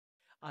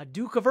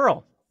Duke of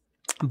Earl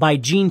by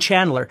Gene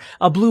Chandler.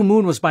 Blue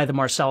Moon was by the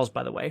Marcells,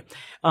 by the way.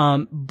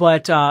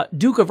 But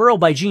Duke of Earl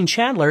by Gene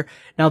Chandler.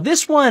 Now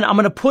this one I'm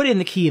going to put in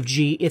the key of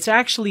G. It's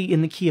actually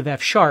in the key of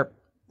F sharp,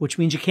 which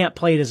means you can't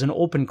play it as an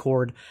open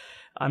chord.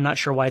 I'm not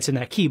sure why it's in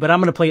that key, but I'm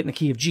going to play it in the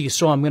key of G.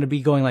 So I'm going to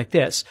be going like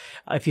this.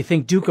 If you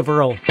think Duke of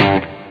Earl.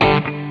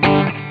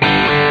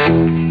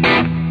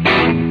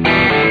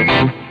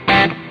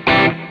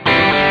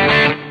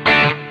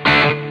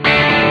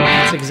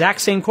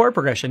 Exact same chord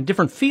progression,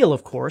 different feel,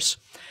 of course.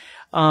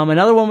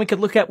 Another one we could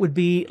look at would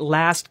be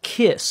Last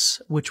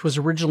Kiss, which was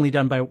originally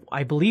done by,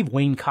 I believe,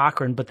 Wayne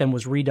Cochran, but then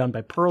was redone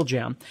by Pearl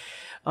Jam.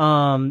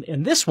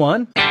 And this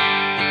one